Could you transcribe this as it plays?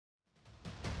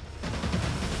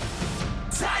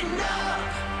Tighten up.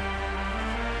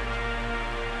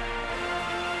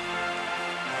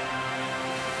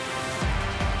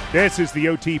 This is the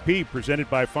OTP presented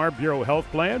by Farm Bureau Health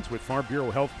Plans. With Farm Bureau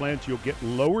Health Plans, you'll get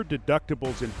lower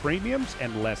deductibles and premiums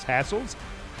and less hassles.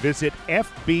 Visit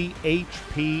FBHP.com.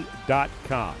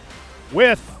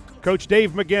 With Coach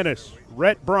Dave McGinnis,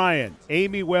 Rhett Bryan,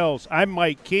 Amy Wells, I'm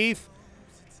Mike Keith,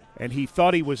 and he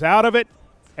thought he was out of it,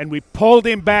 and we pulled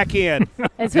him back in.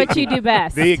 That's what you do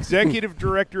best. The executive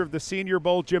director of the Senior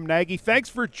Bowl, Jim Nagy, thanks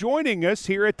for joining us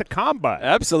here at the Combine.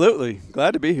 Absolutely.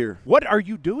 Glad to be here. What are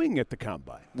you doing at the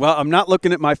Combine? Well, I'm not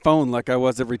looking at my phone like I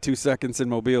was every 2 seconds in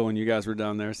Mobile when you guys were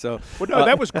down there. So, well, no,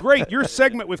 that was great. Your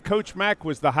segment with Coach Mack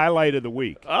was the highlight of the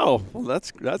week. Oh, well,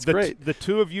 that's great. The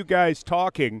two of you guys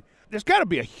talking, there's got to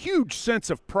be a huge sense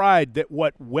of pride that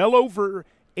well over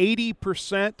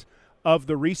 80% of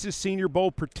the Reese's Senior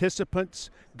Bowl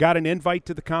participants got an invite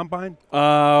to the Combine?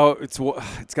 It's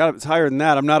higher than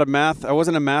that. I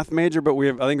wasn't a math major, but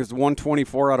I think it's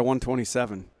 124 out of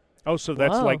 127. Oh, so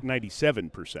that's Whoa. like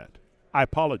 97%. I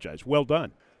apologize. Well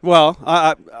done. Well,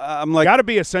 I'm like, got to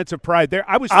be a sense of pride there.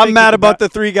 I'm mad about the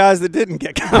three guys that didn't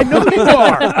get. I know you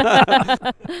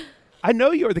are. I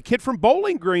know you are. The kid from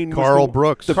Bowling Green. Carl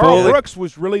Brooks. Carl Brooks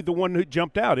was really the one who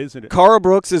jumped out, isn't it? Carl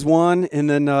Brooks is one, and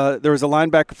then there was a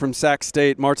linebacker from Sac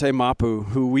State, Marte Mapu,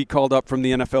 who we called up from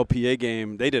the NFLPA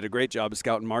game. They did a great job of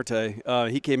scouting Marte.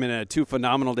 He came in and had 2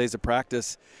 phenomenal days of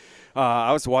practice.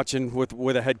 I was watching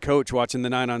with a head coach watching the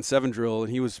 9-on-7 drill,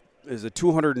 and he was a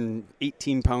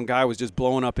 218-pound guy, was just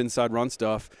blowing up inside run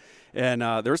stuff. And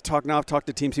there was talk now. I've talked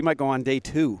to teams. He might go on day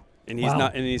 2. And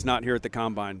he's not here at the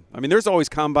Combine. I mean, there's always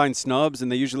Combine snubs, and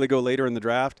they usually go later in the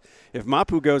draft. If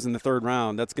Mapu goes in the 3rd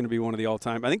round, that's going to be one of the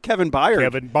all-time. I think Kevin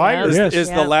Byard is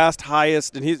the last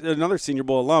highest, and he's another Senior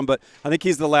Bowl alum, but I think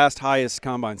he's the last highest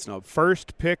Combine snub.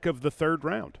 First pick of the 3rd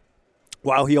round.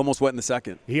 Wow, he almost went in the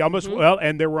 2nd. He almost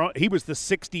and he was the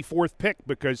 64th pick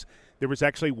because there was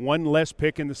actually one less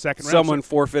pick in the 2nd round. Someone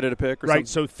forfeited a pick or something. Right,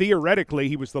 so theoretically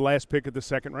he was the last pick of the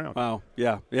 2nd round. Wow,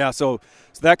 yeah. So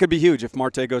that could be huge if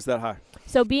Marte goes that high.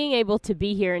 So being able to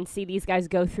be here and see these guys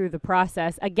go through the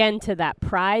process, again, to that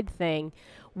pride thing,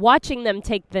 watching them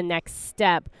take the next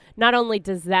step, not only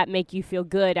does that make you feel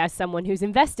good as someone who's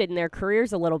invested in their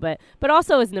careers a little bit, but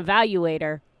also as an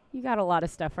evaluator, you got a lot of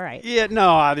stuff right. Yeah,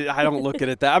 no, I don't look at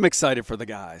it that. I'm excited for the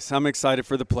guys. I'm excited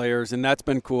for the players, and that's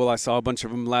been cool. I saw a bunch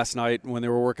of them last night when they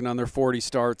were working on their 40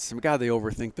 starts. God, they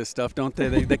overthink this stuff, don't they?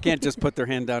 They can't just put their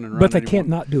hand down and run But they anymore. can't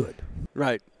not do it.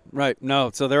 Right. No,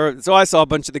 so I saw a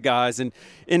bunch of the guys, and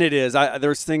it is.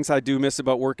 There's things I do miss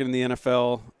about working in the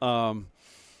NFL.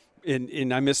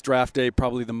 And I miss draft day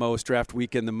probably the most, draft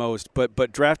weekend the most.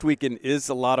 But draft weekend is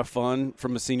a lot of fun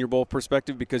from a Senior Bowl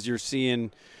perspective because you're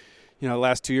seeing –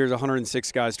 last 2 years,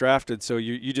 106 guys drafted. So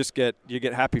you get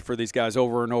happy for these guys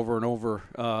over and over and over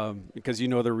because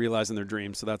they're realizing their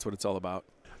dreams. So that's what it's all about.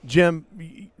 Jim,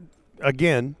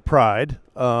 again, pride,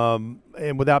 and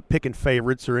without picking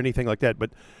favorites or anything like that,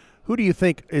 but who do you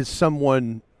think is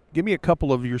someone – give me a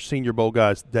couple of your Senior Bowl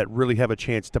guys that really have a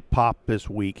chance to pop this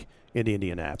week in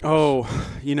Indianapolis. Oh,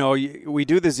 we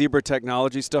do the zebra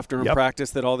technology stuff during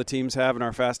practice that all the teams have, and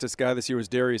our fastest guy this year was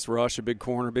Darius Rush, a big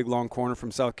long corner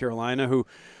from South Carolina who,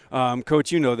 Coach,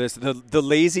 this, the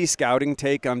lazy scouting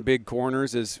take on big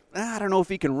corners is, I don't know if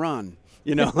he can run.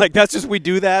 That's just, we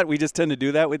do that. We just tend to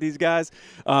do that with these guys.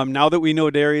 Now that we know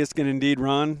Darius can indeed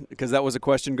run, because that was a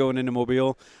question going into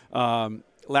Mobile.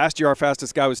 Last year our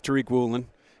fastest guy was Tariq Woolen.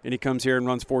 And he comes here and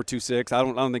runs 4.26. I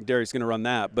don't think Darius is going to run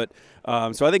that, but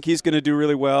so I think he's going to do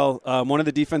really well. One of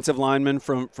the defensive linemen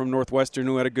from Northwestern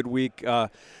who had a good week,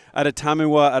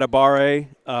 Adetomiwa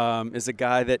Adebare, is a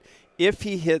guy that if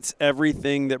he hits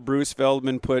everything that Bruce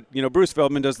Feldman put, Bruce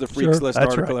Feldman does the Freaks List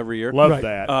article every year. Love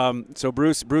that. So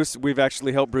Bruce, we've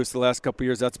actually helped Bruce the last couple of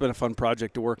years. That's been a fun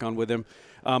project to work on with him.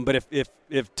 But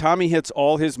if Tommy hits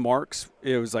all his marks,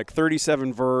 it was like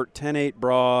 37 vert, 10.8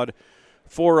 broad,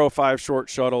 4.05 short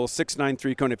shuttle,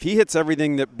 6.93 cone. If he hits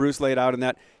everything that Bruce laid out in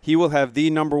that, he will have the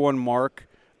number one mark.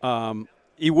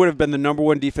 He would have been the number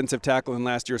one defensive tackle in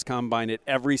last year's Combine at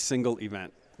every single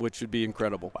event, which would be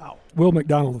incredible. Wow. Will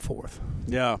McDonald IV.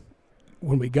 Yeah.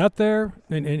 When we got there,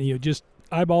 and just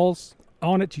eyeballs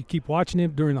on it, you keep watching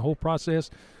him during the whole process.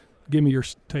 Give me your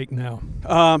take now.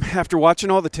 After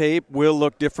watching all the tape, Will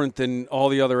looked different than all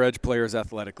the other edge players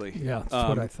athletically. Yeah, that's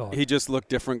what I thought. He just looked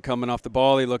different coming off the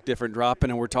ball. He looked different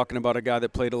dropping, and we're talking about a guy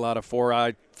that played a lot of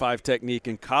 4-5 technique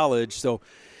in college. So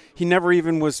he never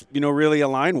even was, really a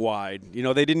line wide.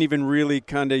 They didn't even really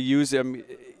kind of use him.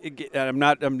 I'm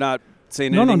not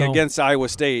saying anything against Iowa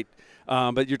State.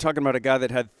 But you're talking about a guy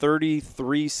that had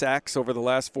 33 sacks over the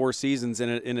last 4 seasons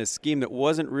in a scheme that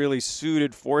wasn't really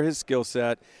suited for his skill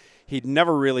set. He'd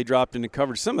never really dropped into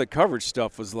coverage. Some of the coverage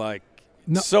stuff was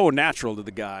so natural to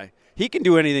the guy. He can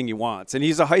do anything he wants. And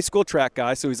he's a high school track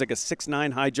guy, so he's like a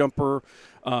 6'9" high jumper.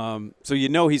 So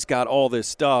he's got all this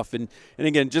stuff. And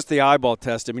again, just the eyeball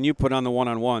test. I mean, you put on the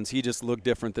one-on-ones, he just looked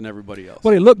different than everybody else.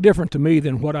 Well, he looked different to me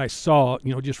than what I saw,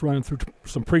 just running through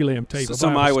some prelim tape. So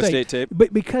some Iowa State tape.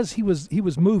 But because he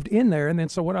was moved in there, and then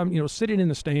so when I'm sitting in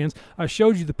the stands, I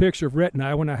showed you the picture of Rhett and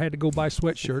I when I had to go buy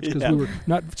sweatshirts because we were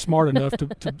not smart enough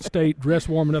to stay dressed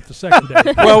warm enough the second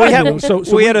day. Well, we had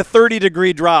a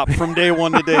 30-degree drop from day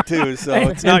 1 to day 2, so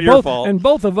it's not your fault. And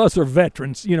both of us are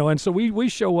veterans, and so we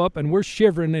show up and we're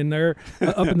shivering in there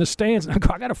up in the stands. And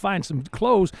I got to find some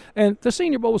clothes, and the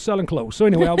Senior Bowl was selling clothes. So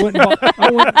anyway, I went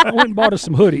and bought us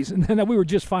some hoodies, and then we were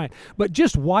just fine. But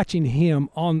just watching him,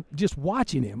 I'm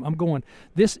going,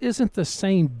 this isn't the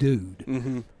same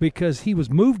dude because he was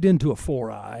moved into a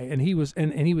 4-eye, and he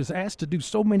was asked to do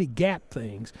so many gap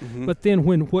things. But then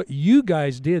when what you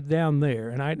guys did down there,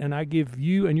 and I give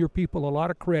you and your people a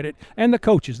lot of credit, and the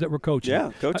coaches that were coaching.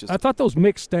 Yeah, coaches. I thought those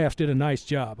mixed staffs did a nice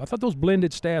job. I thought those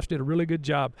blended staffs did a really good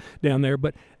job down there.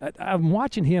 But I'm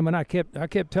watching him, and I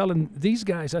kept telling these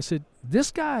guys, I said,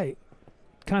 this guy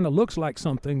kind of looks like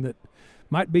something that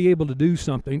might be able to do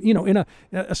something,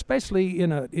 especially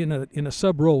in a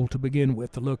sub role to begin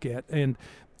with to look at, and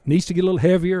needs to get a little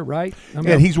heavier, right?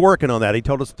 And he's working on that. He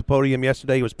told us at the podium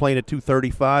yesterday he was playing at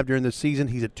 235 during the season.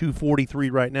 He's at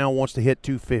 243 right now, wants to hit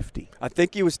 250. I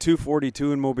think he was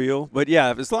 242 in Mobile. But,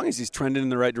 yeah, as long as he's trending in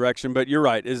the right direction. But you're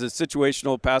right. As a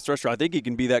situational pass rusher, I think he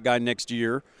can be that guy next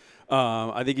year.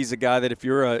 I think he's a guy that if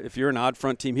you're an odd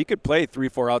front team, he could play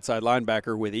 3-4 outside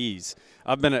linebacker with ease.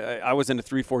 I was in a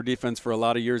 3-4 defense for a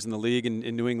lot of years in the league in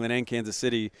New England and Kansas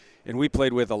City, and we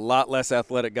played with a lot less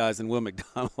athletic guys than Will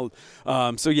McDonald.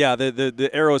 The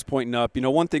arrow's pointing up.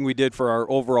 One thing we did for our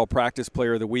overall practice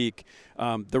player of the week,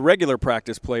 the regular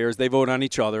practice players, they vote on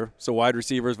each other. So wide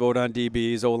receivers vote on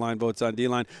DBs, O-line votes on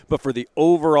D-line. But for the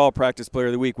overall practice player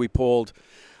of the week,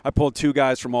 I pulled 2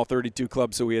 guys from all 32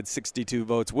 clubs, so we had 62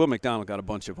 votes. Will McDonald got a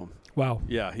bunch of them. Wow.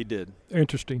 Yeah, he did.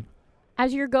 Interesting.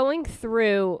 As you're going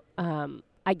through,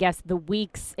 I guess, the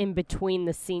weeks in between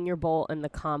the Senior Bowl and the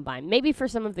Combine, maybe for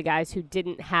some of the guys who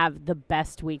didn't have the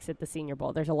best weeks at the Senior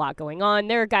Bowl, there's a lot going on.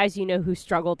 There are guys who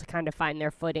struggle to kind of find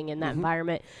their footing in that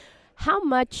environment. How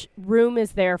much room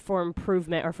is there for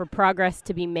improvement or for progress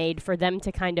to be made for them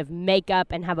to kind of make up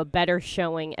and have a better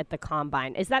showing at the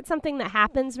Combine? Is that something that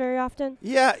happens very often?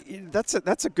 Yeah, that's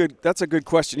a good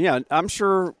question. Yeah, I'm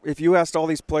sure if you asked all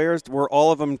these players, were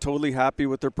all of them totally happy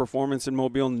with their performance in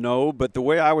Mobile? No, but the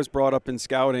way I was brought up in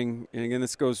scouting, and again,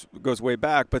 this goes way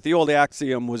back, but the old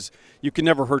axiom was you can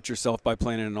never hurt yourself by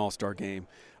playing in an all-star game.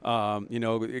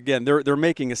 Again, they're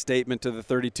making a statement to the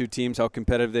 32 teams how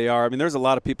competitive they are. I mean, there's a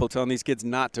lot of people telling these kids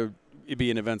not to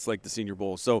be in events like the Senior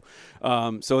Bowl. So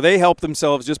they help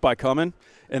themselves just by coming,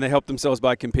 and they help themselves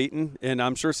by competing. And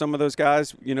I'm sure some of those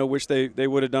guys, wish they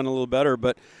would have done a little better.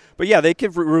 But yeah, they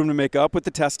give room to make up with the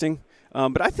testing.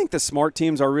 But I think the smart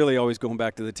teams are really always going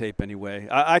back to the tape anyway.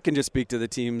 I can just speak to the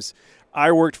teams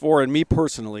I worked for, and me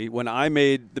personally, when I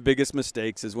made the biggest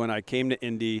mistakes is when I came to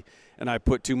Indy and I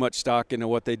put too much stock into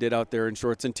what they did out there in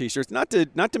shorts and T-shirts. Not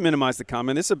to minimize the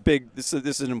comment. This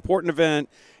is an important event.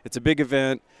 It's a big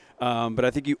event. But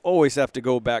I think you always have to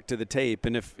go back to the tape.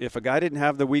 And if a guy didn't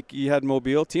have the week he had in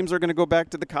Mobile, teams are going to go back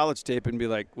to the college tape and be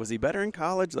like, was he better in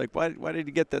college? Like, why did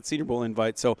he get that Senior Bowl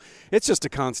invite? So it's just a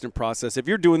constant process. If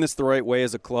you're doing this the right way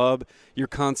as a club, you're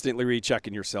constantly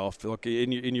rechecking yourself. Okay,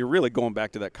 and you're really going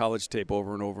back to that college tape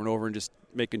over and over and over and just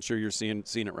making sure you're seeing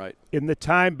it right. In the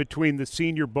time between the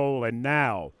Senior Bowl and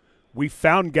now, we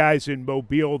found guys in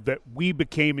Mobile that we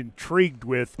became intrigued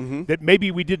with that maybe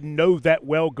we didn't know that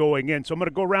well going in. So I'm going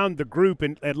to go around the group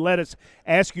and let us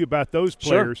ask you about those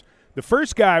players. Sure. The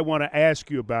first guy I want to ask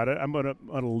you about it, I'm going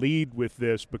to lead with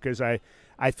this because I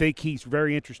think he's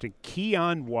very interesting.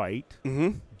 Keon White,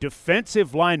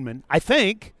 defensive lineman, I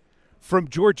think, from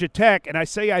Georgia Tech, and I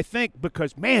say I think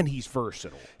because, man, he's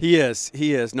versatile. He is.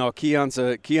 No, Keon's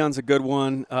a good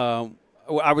one.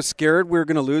 I was scared we were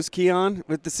going to lose Keon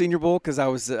with the Senior Bowl because I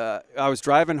was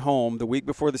driving home the week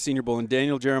before the Senior Bowl, and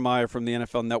Daniel Jeremiah from the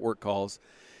NFL Network calls,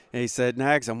 and he said,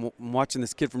 "Nags, I'm watching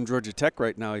this kid from Georgia Tech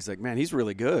right now." He's like, "Man, he's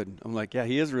really good." I'm like, "Yeah,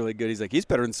 he is really good." He's like, "He's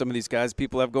better than some of these guys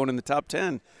people have going in the top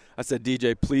 10." I said,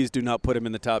 "DJ, please do not put him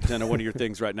in the top 10 of one of your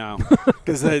things right now,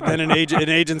 because then an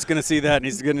agent's going to see that and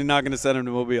he's not going to send him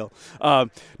to Mobile."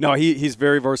 No, he's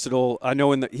very versatile. I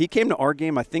know he came to our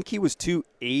game. I think he was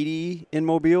 280 in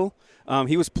Mobile.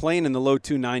 He was playing in the low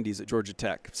 290s at Georgia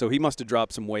Tech, so he must have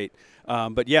dropped some weight.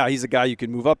 But, yeah, he's a guy you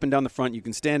can move up and down the front. You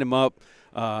can stand him up.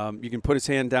 You can put his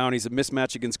hand down. He's a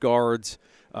mismatch against guards.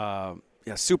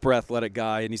 Super athletic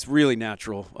guy, and he's really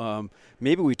natural.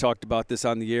 Maybe we talked about this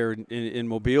on the air in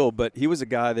Mobile, but he was a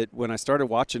guy that when I started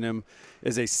watching him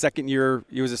as a second-year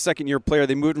player,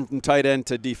 they moved him from tight end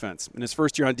to defense. In his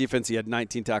first year on defense, he had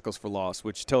 19 tackles for loss,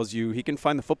 which tells you he can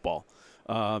find the football.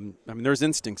 There's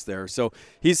instincts there. So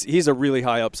he's a really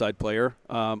high upside player.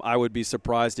 I would be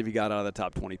surprised if he got out of the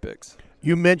top 20 picks.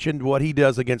 You mentioned what he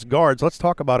does against guards. Let's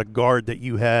talk about a guard that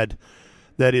you had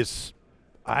that is,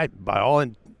 by all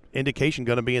indication,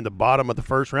 going to be in the bottom of the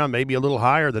first round, maybe a little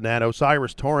higher than that.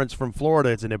 Osiris Torrance from Florida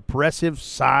is an impressive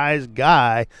size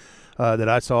guy that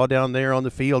I saw down there on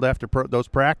the field after those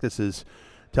practices.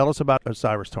 Tell us about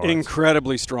Osiris Torrance.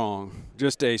 Incredibly strong.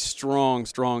 Just a strong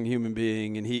human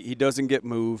being, and he doesn't get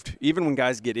moved. Even when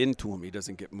guys get into him, he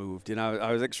doesn't get moved. And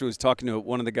I was talking to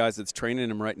one of the guys that's training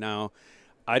him right now.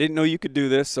 I didn't know you could do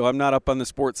this, so I'm not up on the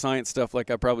sports science stuff like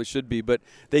I probably should be, but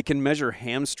they can measure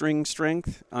hamstring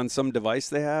strength on some device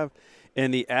they have,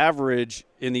 and the average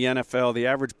in the NFL, the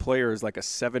average player is like a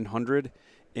 700,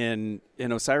 and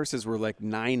Osiris's were like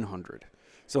 900.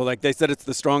 So like they said, it's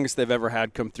the strongest they've ever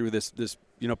had come through this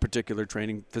particular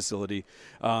training facility.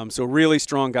 So really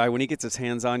strong guy. When he gets his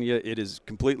hands on you, it is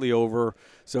completely over.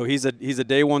 So he's a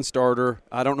day one starter.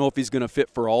 I don't know if he's going to fit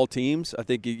for all teams. I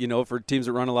think for teams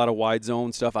that run a lot of wide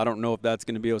zone stuff, I don't know if that's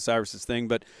going to be Osiris's thing.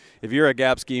 But if you're a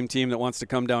gap scheme team that wants to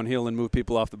come downhill and move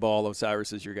people off the ball,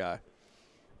 Osiris is your guy.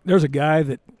 There's a guy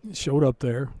that showed up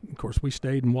there. Of course, we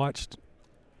stayed and watched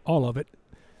all of it.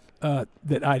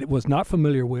 That I was not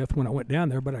familiar with when I went down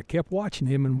there, but I kept watching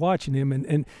him,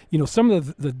 and some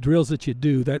of the drills that you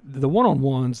do, that the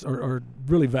one-on-ones are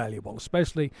really valuable,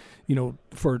 especially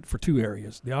for two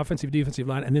areas: the offensive, defensive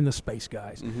line, and then the space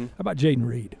guys. Mm-hmm. How about Jaden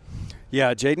Reed?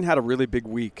 Yeah, Jaden had a really big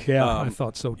week. Yeah, I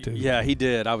thought so too. Yeah, he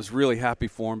did. I was really happy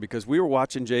for him because we were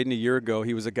watching Jaden a year ago.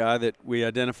 He was a guy that we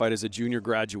identified as a junior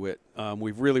graduate.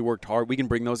 We've really worked hard. We can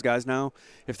bring those guys now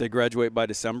if they graduate by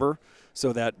December.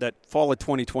 So that fall of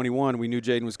 2021, we knew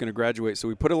Jaden was going to graduate. So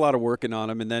we put a lot of work in on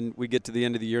him, and then we get to the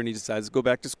end of the year, and he decides to go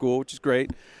back to school, which is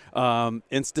great.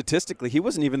 And statistically, he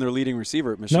wasn't even their leading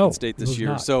receiver at Michigan State this year.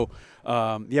 Not. So,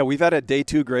 we've had a day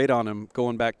 2 grade on him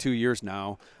going back 2 years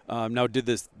now. Now, did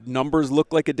the numbers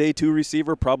look like a day 2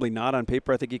 receiver? Probably not on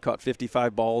paper. I think he caught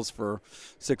 55 balls for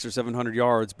 600 or 700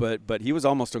 yards, but he was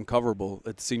almost uncoverable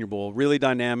at the Senior Bowl. Really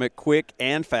dynamic, quick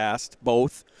and fast,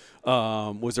 both.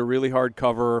 Was a really hard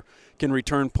cover. Can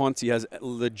return punts. He has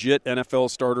legit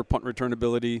NFL starter punt return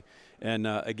ability. And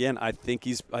again, I think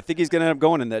he's going to end up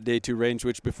going in that day 2 range,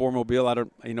 which before Mobile,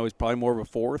 he's probably more of a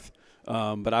 4th.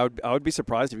 But I would be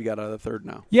surprised if he got out of the 3rd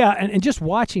now. Yeah, and just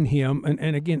watching him,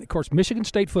 and again, of course, Michigan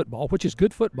State football, which is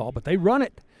good football, but they run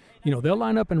it. They'll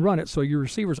line up and run it, so your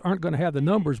receivers aren't going to have the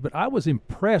numbers. But I was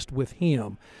impressed with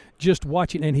him just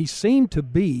watching, and he seemed to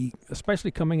be,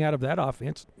 especially coming out of that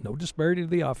offense, no disparity to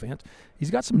the offense, he's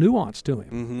got some nuance to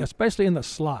him, especially in the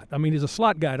slot. I mean, he's a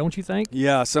slot guy, don't you think?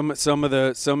 Yeah, some of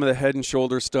the head and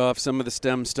shoulder stuff, some of the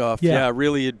stem stuff. Yeah,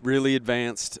 really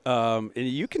advanced. And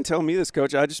you can tell me this,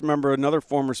 Coach. I just remember another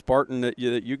former Spartan that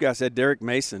you guys had, Derek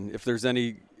Mason. If there's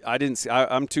any. I didn't see.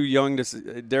 I'm too young to see.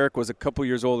 Derek was a couple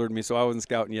years older than me, so I wasn't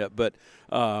scouting yet. But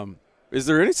is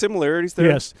there any similarities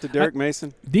there to Derek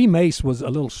Mason? D. Mace was a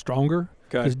little stronger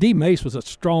because Okay. D. Mace was a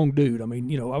strong dude. I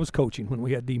mean, I was coaching when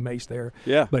we had D. Mace there.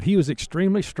 Yeah. But he was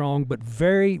extremely strong, but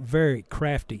very, very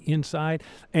crafty inside.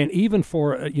 And even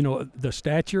for, the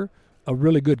stature, a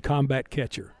really good combat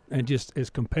catcher and just as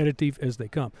competitive as they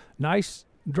come. Nice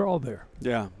draw there.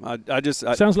 Yeah.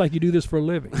 Sounds like you do this for a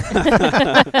living.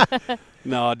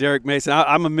 No, Derek Mason.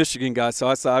 I'm a Michigan guy, so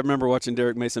I remember watching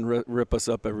Derek Mason rip us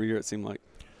up every year, it seemed like.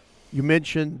 You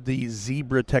mentioned the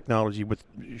zebra technology, which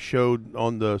showed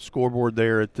on the scoreboard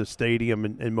there at the stadium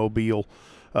in Mobile.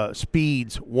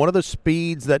 Speeds. One of the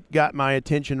speeds that got my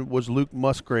attention was Luke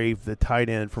Musgrave, the tight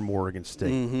end from Oregon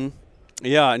State. Mm-hmm.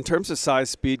 Yeah, in terms of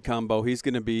size-speed combo, he's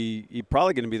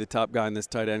probably going to be the top guy in this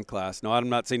tight end class. No, I'm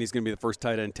not saying he's going to be the first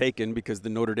tight end taken because the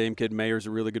Notre Dame kid Mayer's a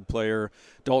really good player.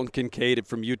 Dalton Kincaid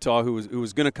from Utah, who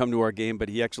was going to come to our game, but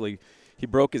he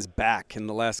broke his back in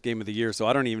the last game of the year, so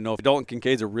I don't even know if Dalton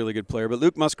Kincaid's a really good player. But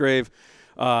Luke Musgrave,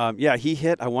 he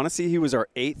hit. I want to see he was our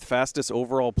 8th fastest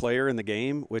overall player in the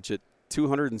game, which at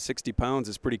 260 pounds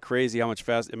is pretty crazy how much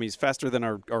fast. I mean, he's faster than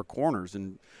our corners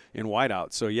in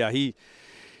wideout. So, yeah,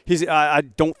 I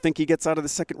don't think he gets out of the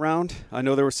 2nd round. I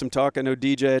know there was some talk. I know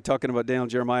DJ talking about Daniel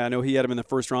Jeremiah. I know he had him in the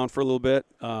 1st round for a little bit,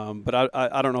 but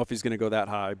I don't know if he's going to go that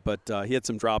high. But he had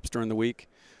some drops during the week.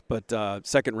 But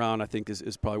 2nd round, I think,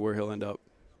 is probably where he'll end up.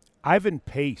 Ivan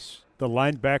Pace, the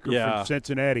linebacker Yeah. from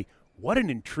Cincinnati. What an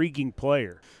intriguing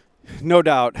player. No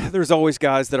doubt. There's always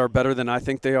guys that are better than I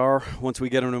think they are. Once we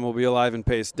get him to Mobile, Ivan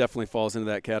Pace definitely falls into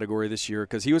that category this year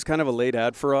because he was kind of a late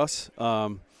ad for us.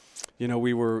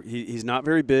 He's not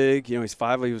very big. He was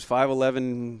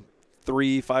 5'11",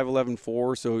 3, 5'11",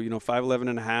 4, so 5'11"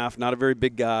 and a half, not a very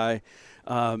big guy.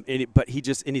 But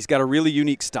he's got a really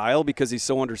unique style because he's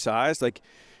so undersized. Like,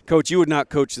 Coach, you would not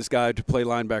coach this guy to play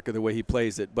linebacker the way he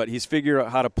plays it, but he's figured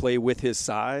out how to play with his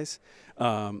size.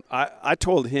 I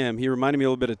told him, he reminded me a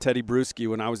little bit of Teddy Bruschi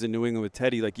when I was in New England with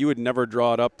Teddy. Like, you would never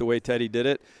draw it up the way Teddy did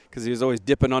it because he was always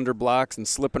dipping under blocks and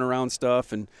slipping around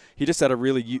stuff, and he just had a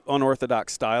really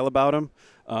unorthodox style about him.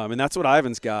 And that's what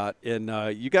Ivan's got. And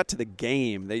you got to the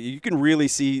game. You can really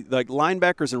see, like,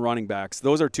 linebackers and running backs,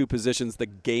 those are two positions the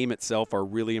game itself are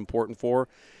really important for.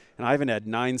 And Ivan had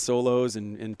 9 solos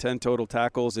and 10 total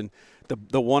tackles. And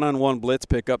the one-on-one blitz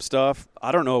pickup stuff,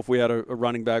 I don't know if we had a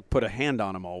running back put a hand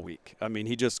on him all week. I mean,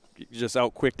 he just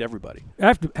outquicked everybody.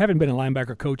 After having been a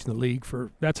linebacker coach in the league,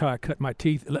 that's how I cut my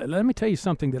teeth. Let me tell you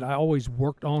something that I always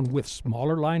worked on with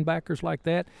smaller linebackers like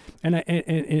that. And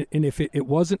if it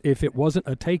wasn't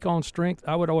a take on strength,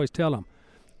 I would always tell them,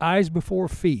 eyes before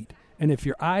feet. And if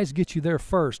your eyes get you there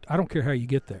first, I don't care how you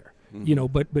get there.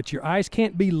 Mm-hmm. But your eyes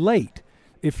can't be late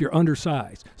if you're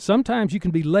undersized. Sometimes you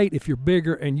can be late if you're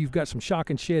bigger and you've got some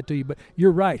shock and shed to you, but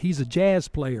you're right. He's a jazz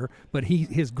player, but he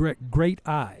has great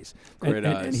eyes.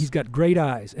 And he's got great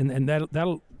eyes, and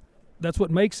that's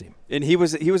what makes him. And he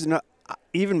was not,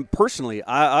 even personally,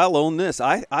 I'll own this.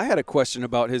 I had a question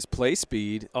about his play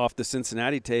speed off the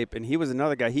Cincinnati tape, and he was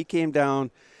another guy. He came down,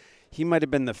 he might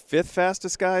have been the 5th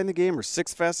fastest guy in the game or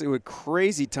 6th fastest. It was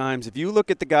crazy times. If you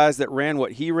look at the guys that ran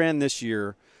what he ran this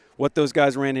year, what those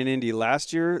guys ran in Indy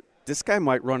last year, this guy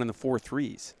might run in the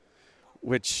 4.3s,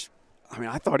 which, I mean,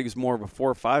 I thought he was more of a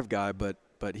 4.5 guy, but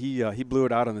he blew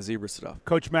it out on the zebra stuff.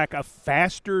 Coach Mack, a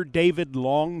faster David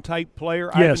Long type player,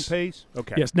 yes. Ivan Pace?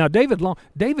 Okay. Yes. Now, David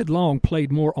Long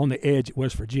played more on the edge at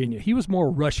West Virginia. He was more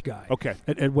a rush guy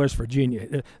at West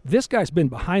Virginia. This guy's been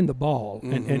behind the ball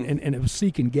and was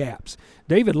seeking gaps.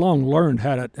 David Long learned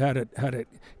how to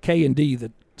K and D,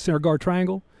 the center guard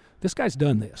triangle. This guy's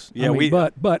done this. Yeah,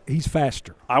 but he's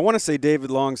faster. I want to say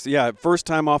David Long's first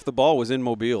time off the ball was in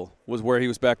Mobile, was where he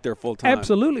was back there full time.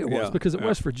 Absolutely, it was because at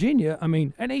West Virginia, I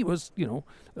mean, and he was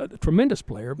a tremendous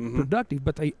player, productive,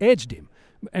 but they edged him,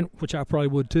 and which I probably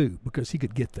would too because he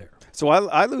could get there. So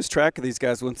I lose track of these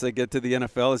guys once they get to the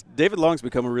NFL. David Long's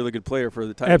become a really good player for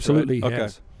the Titans. Absolutely, right? he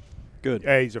has. Good.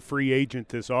 Yeah, he's a free agent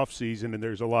this offseason, and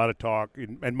there's a lot of talk.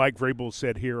 And Mike Vrabel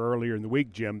said here earlier in the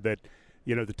week, Jim, that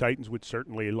the Titans would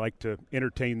certainly like to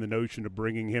entertain the notion of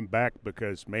bringing him back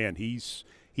because, man, he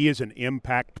is an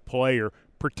impact player,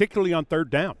 particularly on third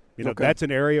down. That's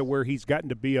an area where he's gotten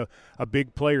to be a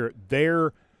big player.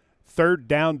 Their third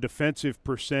down defensive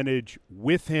percentage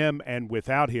with him and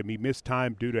without him, he missed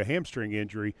time due to a hamstring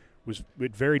injury,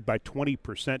 it varied by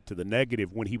 20% to the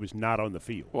negative when he was not on the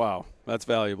field. Wow, that's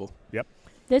valuable. Yep.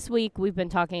 This week, we've been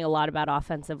talking a lot about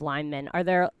offensive linemen. Are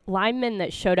there linemen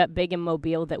that showed up big in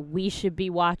Mobile that we should be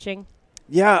watching?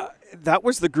 Yeah, that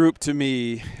was the group to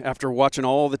me after watching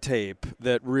all the tape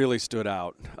that really stood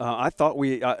out. I thought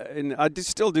and I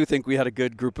still do think we had a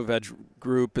good group of edge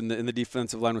group, and the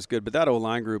defensive line was good, but that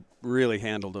O-line group really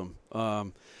handled them.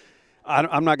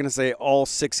 I'm not going to say all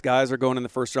 6 guys are going in the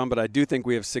first round, but I do think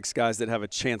we have 6 guys that have a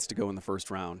chance to go in the first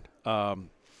round.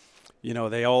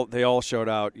 They all showed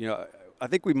out. I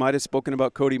think we might have spoken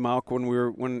about Cody Malk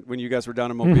when you guys were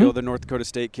down in Mobile, the North Dakota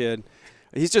State kid.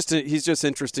 He's just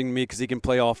interesting to me because he can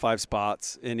play all 5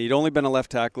 spots, and he'd only been a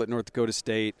left tackle at North Dakota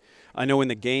State. I know in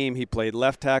the game he played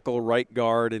left tackle, right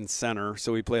guard, and center,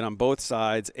 so he played on both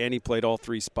sides, and he played all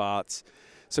 3 spots.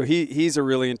 So he's a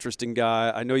really interesting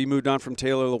guy. I know you moved on from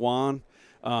Taylor Lewan.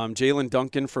 Jalen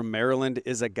Duncan from Maryland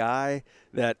is a guy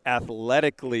that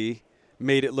athletically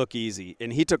made it look easy,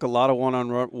 and he took a lot of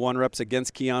one-on-one reps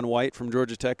against Keon White from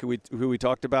Georgia Tech, who we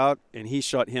talked about, and he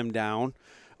shut him down.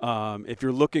 If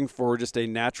you're looking for just a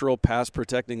natural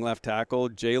pass-protecting left tackle,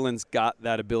 Jalen's got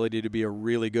that ability to be a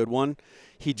really good one.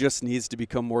 He just needs to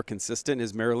become more consistent.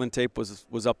 His Maryland tape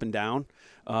was up and down,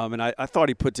 and I thought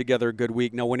he put together a good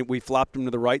week. Now, when we flopped him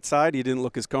to the right side, he didn't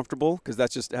look as comfortable because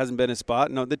that just hasn't been his spot.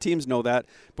 No, the teams know that,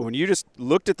 but when you just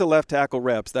looked at the left tackle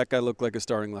reps, that guy looked like a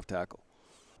starting left tackle.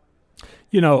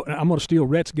 I'm going to steal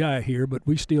Rhett's guy here, but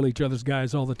we steal each other's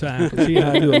guys all the time because he and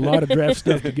I do a lot of draft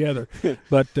stuff together.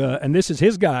 But and this is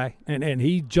his guy, and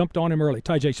he jumped on him early,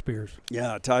 Tyjae Spears.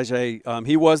 Yeah, Tyjae,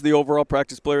 he was the overall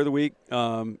practice player of the week,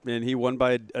 and he won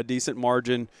by a decent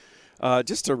margin.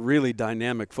 just a really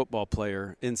dynamic football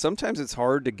player. And sometimes it's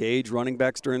hard to gauge running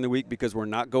backs during the week because we're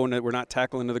not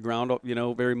tackling to the ground,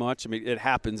 very much. I mean, it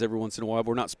happens every once in a while. But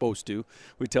we're not supposed to.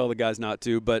 We tell the guys not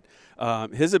to. But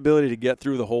his ability to get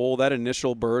through the hole, that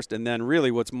initial burst, and then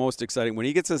really what's most exciting, when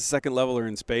he gets a second leveler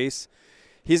in space,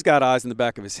 he's got eyes in the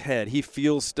back of his head. He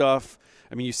feels stuff.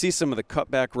 I mean, you see some of the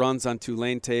cutback runs on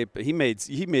Tulane tape. He made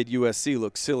USC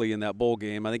look silly in that bowl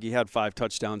game. I think he had 5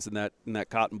 touchdowns in that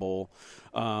Cotton Bowl.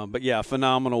 But yeah,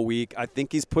 phenomenal week. I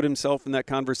think he's put himself in that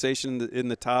conversation in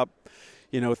the top,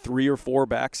 3 or 4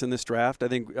 backs in this draft. I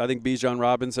think Bijan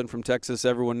Robinson from Texas,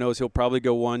 everyone knows he'll probably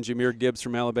go 1. Jameer Gibbs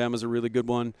from Alabama is a really good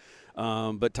one.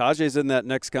 But Tajay's in that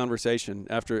next conversation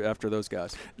after those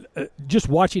guys. Just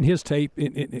watching his tape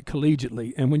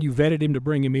collegiately, and when you vetted him to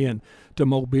bring him in to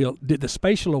Mobile, did the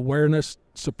spatial awareness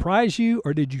surprise you,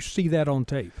 or did you see that on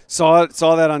tape? Saw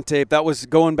that on tape. That was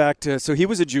going back to, so he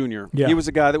was a junior. Yeah. He was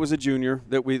a guy that was a junior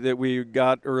that we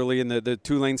got early, and the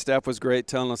Tulane staff was great,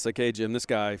 telling us like, hey Jim, this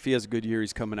guy, if he has a good year,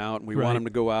 he's coming out, and we want him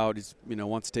to go out. He's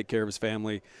wants to take care of his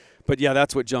family. But yeah,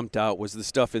 that's what jumped out was the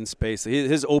stuff in space.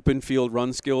 His open field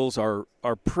run skills are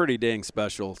pretty dang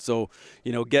special. So,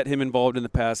 get him involved in the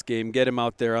pass game, get him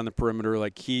out there on the perimeter.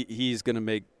 Like he's going to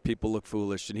make people look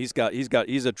foolish, and he's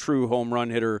a true home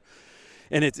run hitter.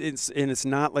 And it's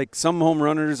not like some home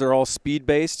runners are all speed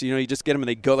based. You just get them and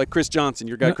they go like Chris Johnson.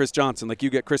 Your guy Chris Johnson. Like you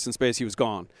get Chris in space, he was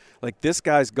gone. Like this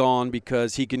guy's gone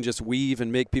because he can just weave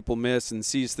and make people miss and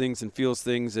sees things and feels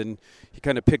things, and he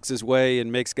kind of picks his way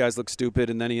and makes guys look stupid,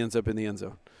 and then he ends up in the end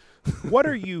zone. What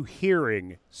are you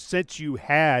hearing since you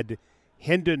had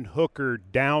Hendon Hooker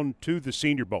down to the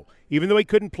Senior Bowl, even though he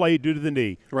couldn't play due to the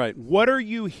knee? Right. What are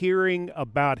you hearing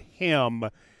about him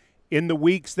in the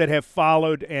weeks that have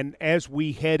followed and as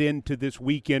we head into this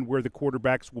weekend where the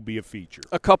quarterbacks will be a feature?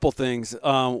 A couple things.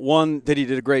 One, that he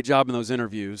did a great job in those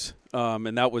interviews,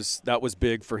 and that was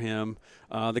big for him.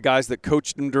 The guys that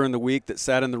coached him during the week, that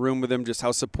sat in the room with him, just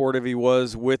how supportive he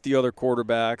was with the other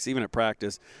quarterbacks, even at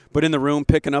practice, but in the room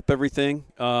picking up everything.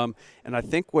 And I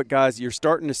think what guys you're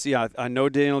starting to see, I know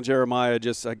Daniel Jeremiah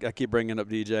I keep bringing up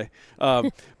DJ,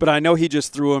 but I know he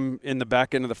just threw him in the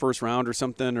back end of the first round or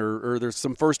something, or there's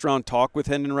some first round talk with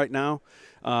Hendon right now.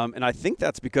 And I think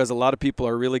that's because a lot of people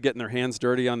are really getting their hands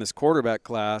dirty on this quarterback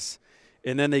class.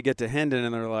 And then they get to Hendon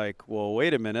and they're like, well,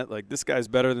 wait a minute. Like, this guy's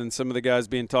better than some of the guys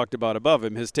being talked about above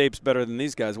him. His tape's better than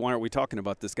these guys. Why aren't we talking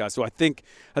about this guy? So I think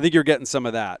you're getting some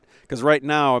of that. Because right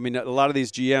now, I mean, a lot of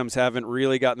these GMs haven't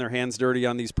really gotten their hands dirty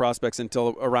on these prospects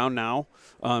until around now,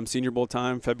 Senior Bowl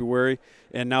time, February.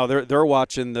 And now they're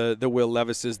watching the Will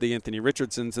Levises, the Anthony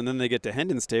Richardsons, and then they get to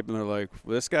Hendon's tape and they're like,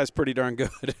 well, this guy's pretty darn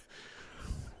good.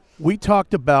 We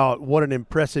talked about what an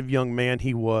impressive young man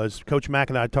he was. Coach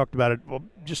Mack and I talked about it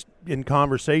just in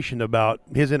conversation about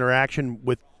his interaction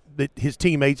with his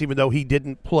teammates, even though he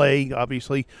didn't play,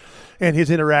 obviously, and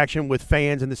his interaction with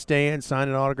fans in the stands,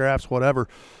 signing autographs, whatever.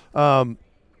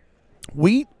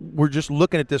 We were just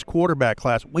looking at this quarterback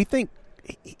class. We think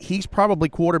he's probably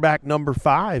quarterback number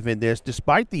 5 in this,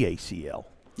 despite the ACL.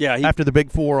 Yeah, after the Big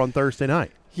Four on Thursday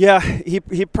night. Yeah,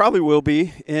 he probably will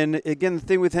be. And, again, the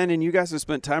thing with Hendon, you guys have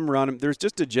spent time around him, there's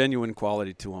just a genuine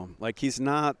quality to him. Like, he's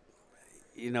not,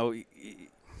 I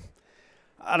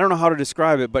don't know how to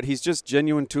describe it, but he's just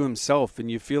genuine to himself.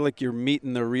 And you feel like you're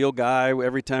meeting the real guy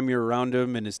every time you're around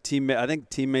him. And his teammate, I think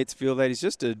teammates feel that. He's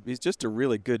just a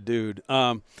really good dude.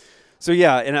 So,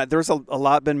 yeah, and there's a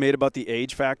lot been made about the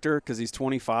age factor because he's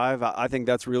 25. I think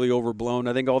that's really overblown.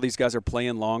 I think all these guys are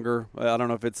playing longer. I don't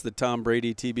know if it's the Tom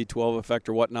Brady TB12 effect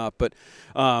or whatnot, but,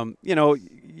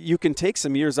 you can take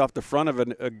some years off the front of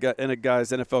a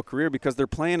guy's NFL career because they're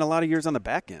playing a lot of years on the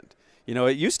back end.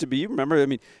 It used to be, you remember,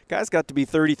 guys got to be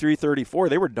 33, 34.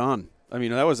 They were done.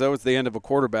 That was the end of a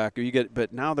quarterback.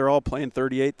 But now they're all playing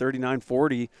 38, 39,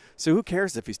 40. So who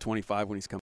cares if he's 25 when he's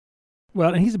coming?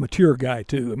 Well, and he's a mature guy,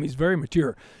 too. He's very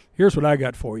mature. Here's what I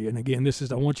got for you. And, again,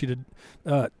 I want you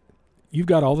to you've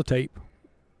got all the tape.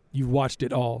 You've watched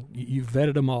it all. You've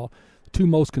vetted them all. 2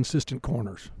 most consistent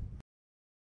corners.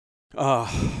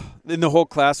 In the whole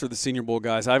class are the Senior Bowl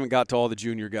guys. I haven't got to all the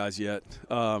junior guys yet.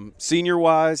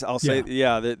 Senior-wise, I'll say,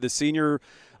 the senior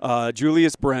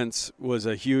Julius Brents was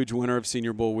a huge winner of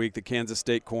Senior Bowl week, the Kansas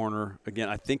State corner. Again,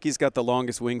 I think he's got the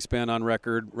longest wingspan on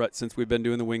record since we've been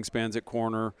doing the wingspans at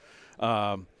corner.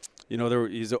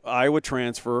 He's an Iowa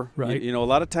transfer. Right. A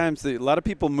lot of times, a lot of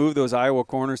people move those Iowa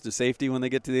corners to safety when they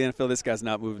get to the NFL. This guy's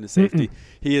not moving to safety.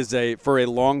 He is for a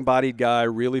long-bodied guy,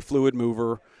 really fluid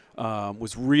mover.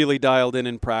 Was really dialed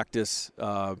in practice.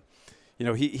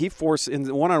 he forced in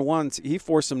the one-on-ones, he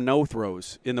forced some no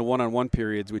throws in the one-on-one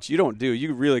periods, which you don't do.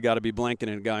 You really got to be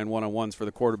blanketing a guy in one-on-ones for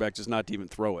the quarterback just not to even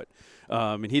throw it.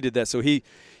 And he did that. So he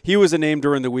was a name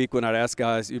during the week when I'd ask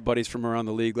guys, buddies from around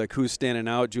the league, like who's standing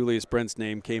out. Julius Brent's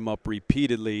name came up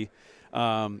repeatedly.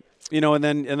 And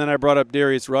then I brought up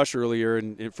Darius Rush earlier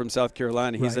and from South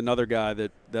Carolina. He's another guy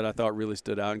that I thought really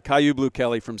stood out. And Caillou Blue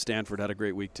Kelly from Stanford had a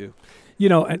great week too.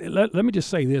 And let me just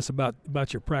say this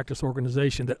about your practice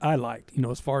organization that I liked,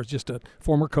 as far as just a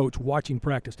former coach watching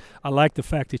practice. I like the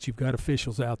fact that you've got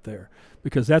officials out there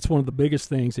because that's one of the biggest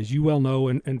things, as you well know,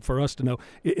 and for us to know.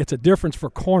 It's a difference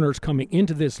for corners coming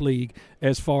into this league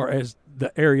as far as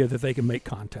the area that they can make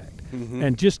contact. Mm-hmm.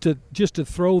 And just to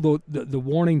throw the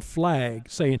warning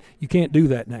flag saying you can't do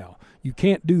that now. You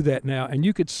can't do that now. And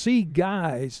you could see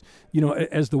guys,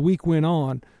 as the week went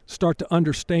on, start to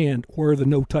understand where the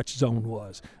no-touch zone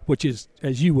was, which is,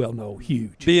 as you well know,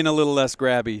 huge. Being a little less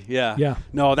grabby, yeah. Yeah.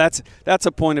 No, that's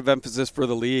a point of emphasis for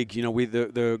the league.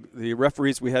 The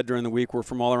referees we had during the week were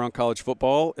from all around college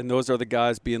football, and those are the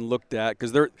guys being looked at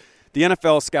because the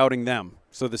NFL is scouting them.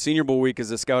 So the Senior Bowl week is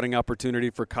a scouting opportunity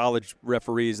for college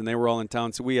referees, and they were all in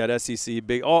town. So we had SEC,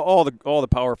 big, all the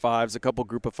Power Fives, a couple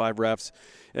Group of 5 refs,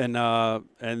 and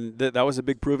that was a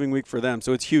big proving week for them.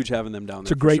 So it's huge having them down there.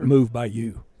 It's a great move by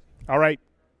you. All right.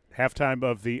 Halftime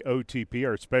of the OTP,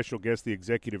 our special guest, the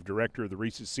executive director of the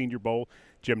Reese's Senior Bowl,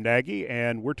 Jim Nagy,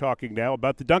 and we're talking now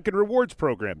about the Dunkin' Rewards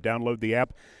program. Download the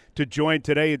app to join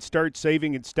today and start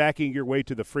saving and stacking your way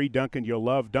to the free Dunkin' you'll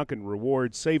love. Dunkin'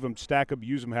 Rewards, save them, stack them,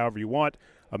 use them however you want.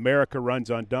 America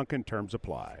runs on Dunkin', terms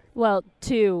apply. Well,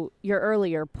 to your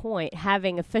earlier point,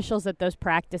 having officials at those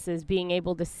practices, being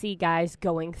able to see guys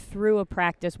going through a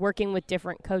practice, working with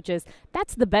different coaches,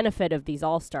 that's the benefit of these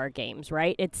all-star games,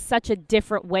 right? It's such a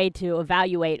different way to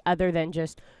evaluate other than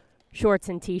just shorts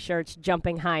and T-shirts,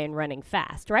 jumping high and running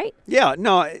fast, right? Yeah,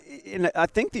 no, and I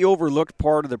think the overlooked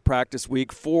part of the practice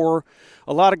week for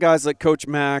a lot of guys like Coach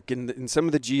Mack and some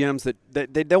of the GMs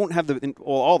that they don't have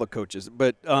all the coaches,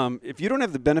 but if you don't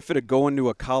have the benefit of going to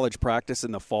a college practice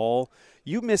in the fall,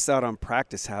 you miss out on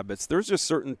practice habits. There's just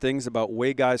certain things about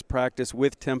way guys practice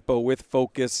with tempo, with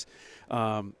focus.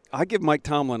 I give Mike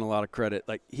Tomlin a lot of credit.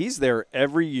 Like, he's there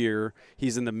every year.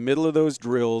 He's in the middle of those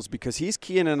drills because he's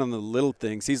keying in on the little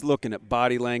things. He's looking at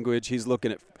body language. He's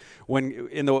looking at when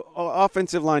in the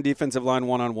offensive line, defensive line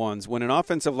one-on-ones, when an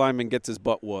offensive lineman gets his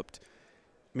butt whooped,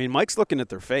 I mean, Mike's looking at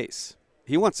their face.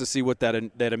 He wants to see what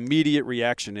that immediate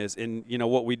reaction is. And,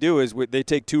 what we do is they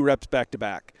take 2 reps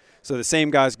back-to-back. So the same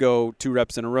guys go 2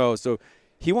 reps in a row. So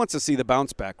he wants to see the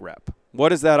bounce-back rep. What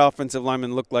does that offensive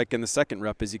lineman look like in the second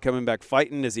rep? Is he coming back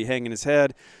fighting? Is he hanging his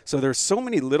head? So there's so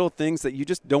many little things that you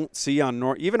just don't see on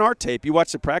even our tape. You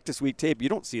watch the practice week tape, you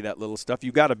don't see that little stuff.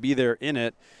 You got to be there in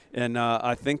it, and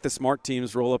I think the smart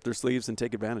teams roll up their sleeves and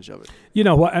take advantage of it. You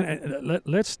know what?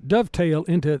 Let's dovetail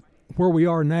into where we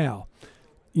are now.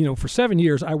 For 7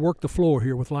 years, I worked the floor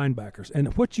here with linebackers,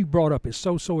 and what you brought up is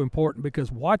so important because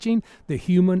watching the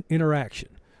human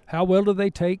interaction, how well do they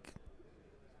take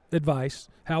advice?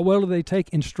 How well do they take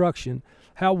instruction?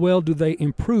 How well do they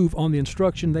improve on the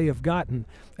instruction they have gotten?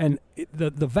 And the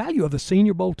value of the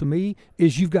Senior Bowl to me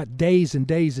is you've got days and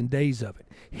days and days of it.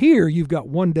 Here, you've got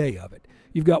 1 day of it.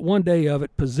 You've got 1 day of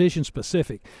it, position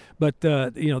specific. But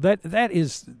that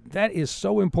is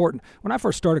so important. When I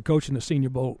first started coaching the Senior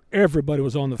Bowl, everybody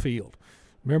was on the field.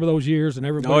 Remember those years? And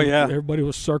everybody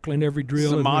was circling every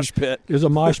drill. It was a mosh pit. It was a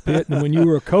mosh pit. And when you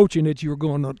were coaching it, you were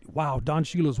going, wow, Don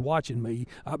Shula's watching me.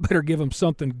 I better give him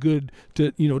something good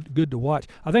to watch.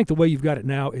 I think the way you've got it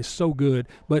now is so good.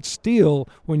 But still,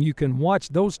 when you can watch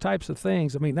those types of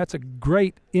things, I mean, that's a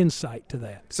great insight to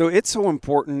that. So it's so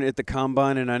important at the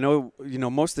Combine, and I know,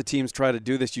 most of the teams try to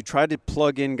do this. You try to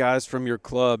plug in guys from your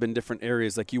club in different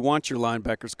areas. Like, you want your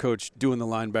linebackers coach doing the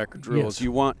linebacker drills. Yes.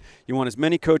 You want as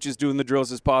many coaches doing the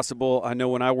drills as possible. I know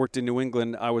when I worked in New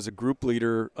England, I was a group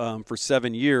leader for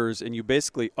 7 years, and you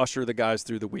basically usher the guys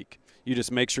through the week. You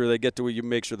just make sure they get to it. You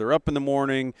make sure they're up in the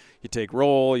morning. You take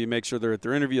roll. You make sure they're at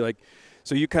their interview.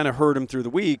 So you kind of herd them through the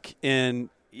week, and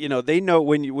they know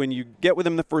when you get with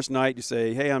them the first night, you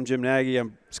say, hey, I'm Jim Nagy.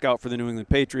 I'm scout for the New England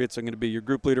Patriots. I'm going to be your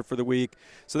group leader for the week.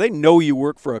 So they know you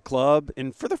work for a club,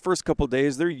 and for the first couple of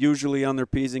days, they're usually on their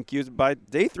P's and Q's. By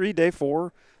day 3, day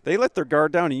 4, they let their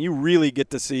guard down, and you really get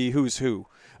to see who's who.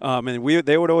 And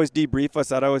they would always debrief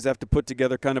us. I'd always have to put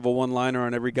together kind of a one-liner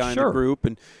on every guy in the group,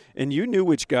 and you knew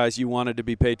which guys you wanted to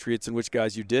be Patriots and which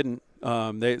guys you didn't.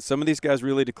 Some of these guys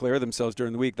really declare themselves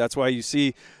during the week. That's why you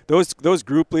see those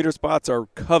group leader spots are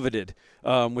coveted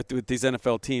with these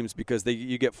NFL teams, because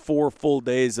you get 4 full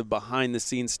days of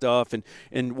behind-the-scenes stuff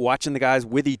and watching the guys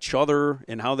with each other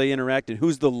and how they interact and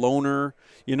who's the loner,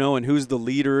 and who's the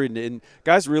leader. And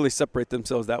guys really separate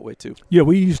themselves that way too. Yeah,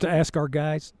 we used to ask our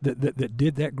guys that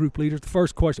did that group leaders, the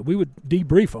first question, we would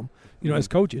debrief them, as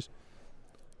coaches.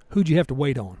 Who'd you have to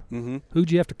wait on? Mm-hmm.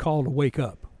 Who'd you have to call to wake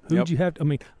up? Who'd you have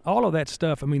to, all of that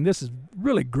stuff. This is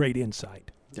really great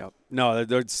insight. Yep. No,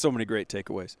 there's so many great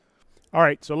takeaways. All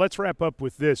right, so let's wrap up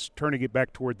with this, turning it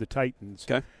back toward the Titans.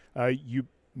 Okay. You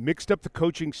mixed up the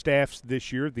coaching staffs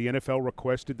this year. The NFL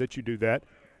requested that you do that.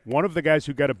 One of the guys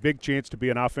who got a big chance to be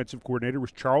an offensive coordinator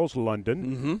was Charles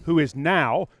London, who is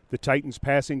now the Titans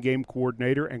passing game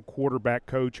coordinator and quarterback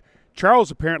coach.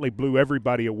 Charles apparently blew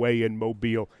everybody away in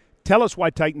Mobile. Tell us why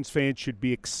Titans fans should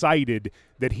be excited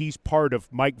that he's part of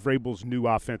Mike Vrabel's new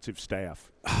offensive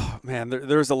staff. Oh, man,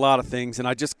 there's a lot of things, and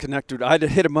I just connected. I had to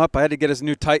hit him up. I had to get his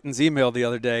new Titans email the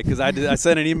other day because I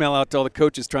sent an email out to all the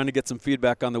coaches trying to get some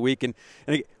feedback on the week. And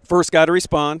first guy to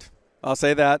respond, I'll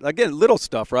say that. Again, little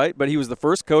stuff, right? But he was the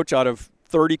first coach out of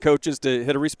 30 coaches to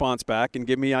hit a response back and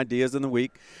give me ideas in the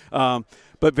week.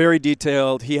 But very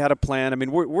detailed. He had a plan.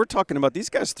 We're talking about these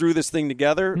guys threw this thing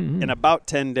together in about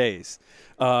 10 days.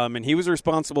 And he was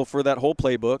responsible for that whole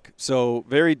playbook. So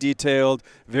very detailed,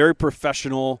 very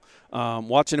professional,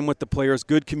 watching him with the players,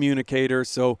 good communicator.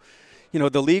 So,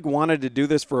 the league wanted to do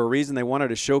this for a reason. They wanted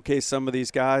to showcase some of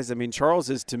these guys. Charles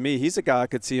is, to me, he's a guy I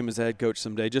could see him as a head coach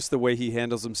someday, just the way he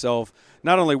handles himself,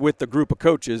 not only with the group of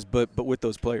coaches, but with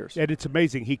those players. And it's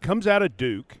amazing. He comes out of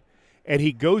Duke, and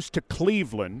he goes to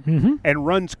Cleveland and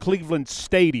runs Cleveland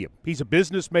Stadium. He's a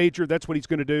business major. That's what he's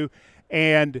going to do.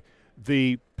 And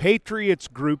the Patriots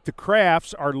group, the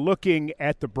Crafts, are looking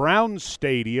at the Browns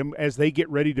Stadium as they get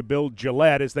ready to build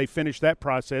Gillette, as they finish that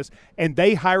process, and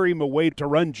they hire him away to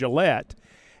run Gillette.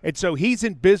 And so he's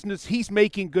in business. He's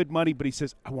making good money, but he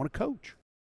says, I want to coach.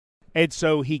 And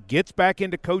so he gets back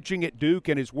into coaching at Duke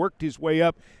and has worked his way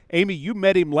up. Amy, you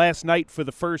met him last night for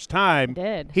the first time. I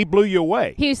did. He blew you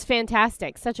away. He was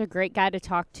fantastic. Such a great guy to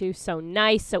talk to. So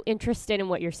nice, so interested in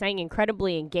what you're saying,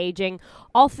 incredibly engaging.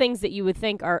 All things that you would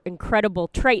think are incredible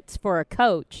traits for a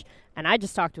coach. And I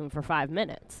just talked to him for 5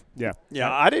 minutes. Yeah. Yeah,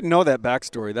 I didn't know that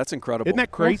backstory. That's incredible. Isn't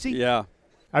that crazy? Yeah.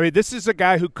 This is a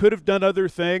guy who could have done other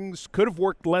things, could have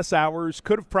worked less hours,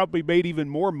 could have probably made even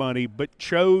more money, but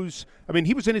chose –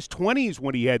 he was in his 20s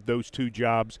when he had those 2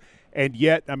 jobs, and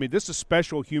yet, this is a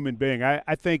special human being.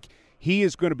 I think he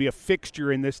is going to be a fixture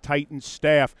in this Titans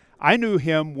staff. I knew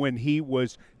him when he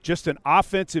was just an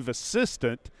offensive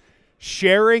assistant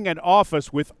sharing an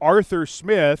office with Arthur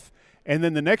Smith, and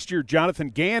then the next year Jonathan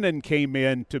Gannon came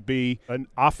in to be an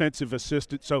offensive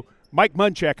assistant. So – Mike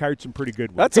Munchak hired some pretty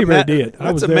good ones. He really did.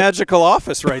 That's a magical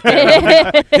office right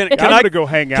there. Can I go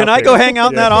hang out? Can I go hang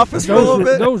out in that office for a little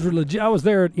bit? Those were legit. I was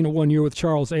there, 1 year with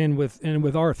Charles and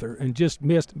with Arthur, and just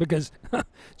missed because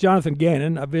Jonathan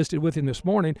Gannon. I visited with him this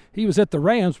morning. He was at the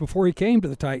Rams before he came to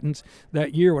the Titans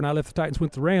that year. When I left the Titans,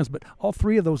 went to the Rams. But all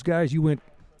 3 of those guys, you went,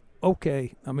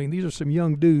 okay. These are some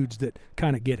young dudes that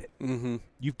kind of get it. Mm-hmm.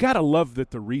 You've got to love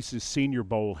that the Reese's Senior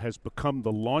Bowl has become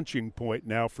the launching point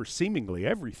now for seemingly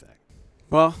everything.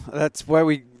 Well, that's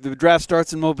why the draft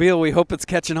starts in Mobile. We hope it's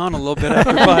catching on a little bit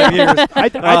after 5 years.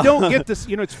 I don't get this.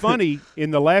 It's funny.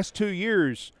 In the last 2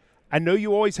 years, I know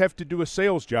you always have to do a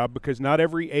sales job because not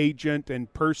every agent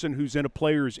and person who's in a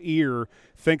player's ear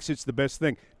thinks it's the best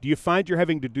thing. Do you find you're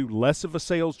having to do less of a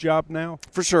sales job now?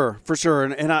 For sure.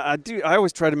 And I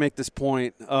always try to make this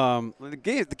point.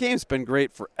 The game's been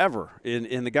great forever.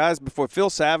 In the guys before, Phil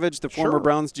Savage, the former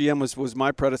Browns GM, was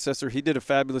my predecessor. He did a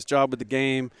fabulous job with the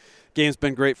game. Game's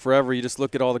been great forever. You just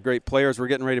look at all the great players. We're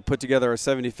getting ready to put together our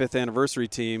 75th anniversary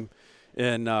team,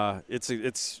 and it's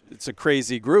a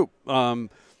crazy group.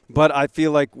 But I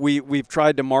feel like we've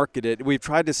tried to market it. We've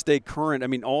tried to stay current.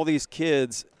 All these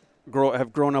kids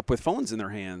have grown up with phones in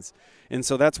their hands, and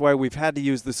so that's why we've had to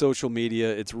use the social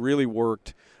media. It's really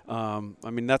worked.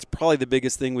 That's probably the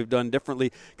biggest thing we've done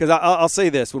differently. Because I'll say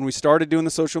this: when we started doing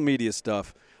the social media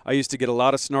stuff, I used to get a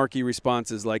lot of snarky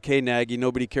responses like, "Hey, Nagy,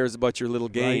 nobody cares about your little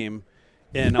game." Right.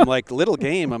 And I'm like, little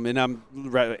game. I'm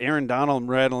Aaron Donald. I'm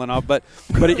rattling off, but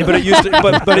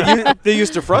it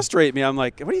used to frustrate me. I'm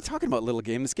like, what are you talking about, little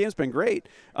game? This game's been great.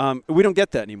 We don't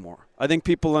get that anymore. I think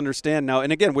people understand now.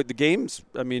 And again, with the games,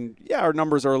 our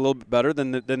numbers are a little bit better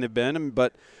than they've been.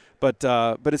 But But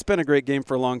it's been a great game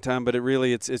for a long time. But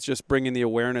it's just bringing the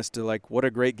awareness to like what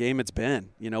a great game it's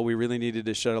been. We really needed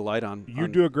to shed a light on. You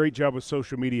do a great job with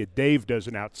social media. Dave does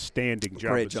an outstanding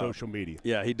job with social media.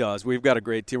 Yeah, he does. We've got a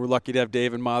great team. We're lucky to have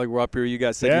Dave and Molly. We're up here. You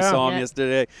guys said you saw him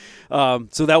yesterday.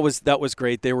 So that was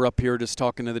great. They were up here just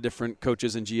talking to the different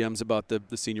coaches and GMs about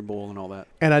the Senior Bowl and all that.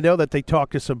 And I know that they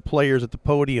talked to some players at the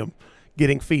podium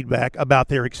getting feedback about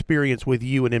their experience with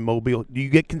you and in Mobile. Do you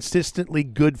get consistently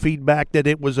good feedback that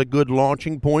it was a good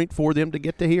launching point for them to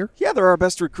get to here? Yeah, they're our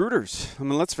best recruiters. I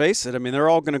mean, let's face it. I mean, they're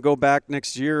all going to go back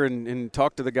next year and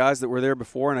talk to the guys that were there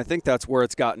before, and I think that's where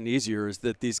it's gotten easier is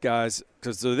that these guys,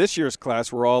 because this year's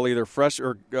class were all either fresh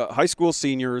or high school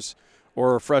seniors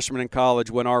or freshmen in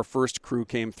college when our first crew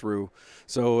came through.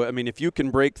 So, I mean, if you can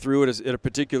break through at a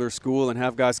particular school and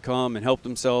have guys come and help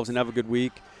themselves and have a good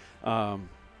week,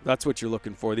 that's what you're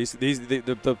looking for.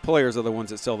 The players are the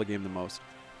ones that sell the game the most.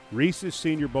 Reese's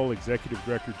Senior Bowl Executive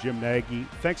Director Jim Nagy,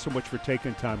 thanks so much for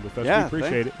taking time with us. Yeah, we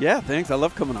appreciate it. Yeah, thanks. I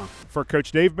love coming on. For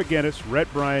Coach Dave McGinnis,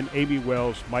 Rhett Bryan, Amy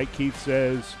Wells, Mike Keith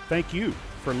says, thank you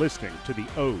for listening to the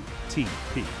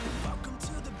OTP.